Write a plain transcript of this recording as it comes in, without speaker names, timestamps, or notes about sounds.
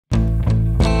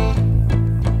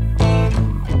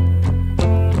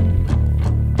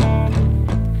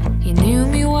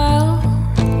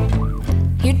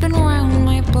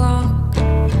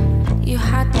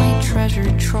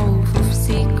trove of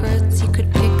secrets, you could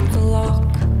pick the lock.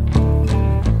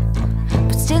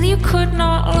 But still you could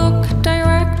not look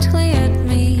directly at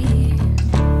me,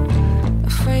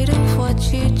 afraid of what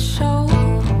you'd show,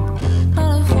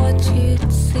 not of what you'd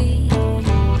see.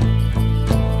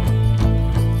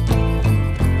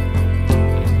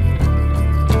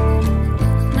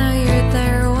 Now you're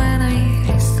there when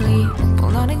I sleep,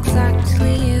 well not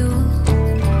exactly you,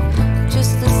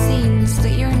 just the scenes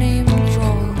that your name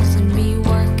draws and me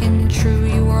working true.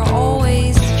 You were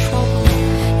always trouble,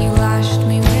 you lashed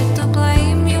me with the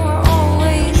blame. You were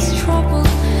always trouble,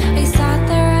 I sat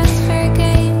there as fair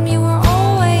game. You were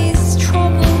always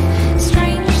trouble,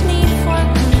 strange need for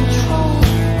control.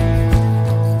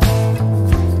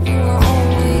 You were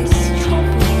always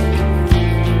trouble.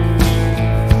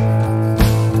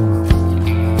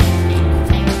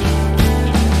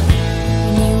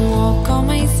 When you walk on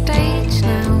my stage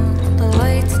now, the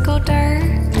lights go dark.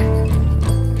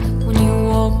 When you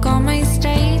walk on my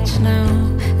stage now,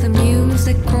 the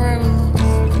music grows.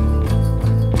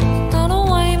 Don't know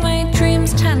why my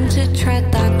dreams tend to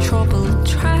tread that troubled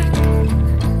track,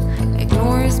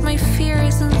 ignores my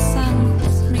fears and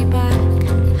sends me back.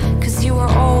 'Cause you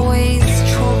were always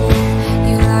trouble,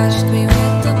 you lashed me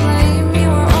with the blame. You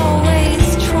were always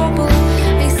trouble,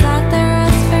 I sat there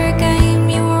as fair game.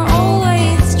 You were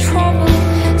always trouble,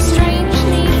 strange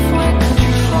need for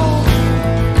control.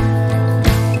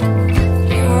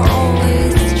 You were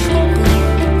always trouble.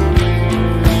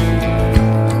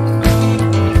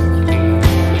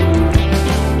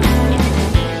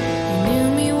 You knew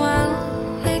me well,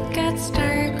 it gets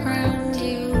dark round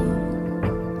you.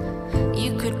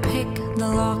 You could pick the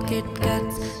lock, it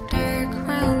gets dark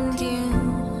round you.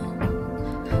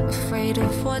 Afraid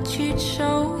of what you'd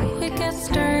show, it gets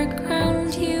dark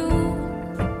round you.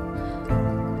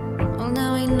 Well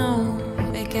now I know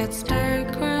it gets dark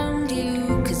round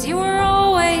you, 'cause you were